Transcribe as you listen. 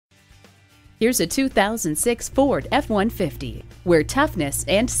Here's a 2006 Ford F-150, where toughness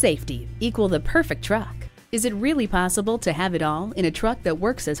and safety equal the perfect truck. Is it really possible to have it all in a truck that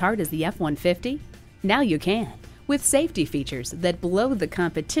works as hard as the F-150? Now you can, with safety features that blow the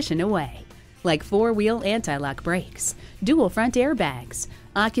competition away, like four-wheel anti-lock brakes, dual front airbags,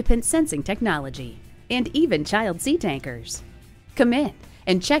 occupant sensing technology, and even child seat anchors. Come in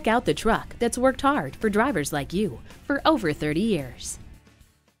and check out the truck that's worked hard for drivers like you for over 30 years.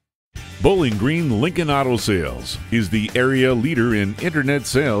 Bowling Green Lincoln Auto Sales is the area leader in internet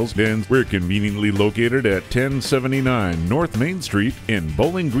sales, and we're conveniently located at 1079 North Main Street in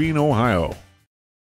Bowling Green, Ohio.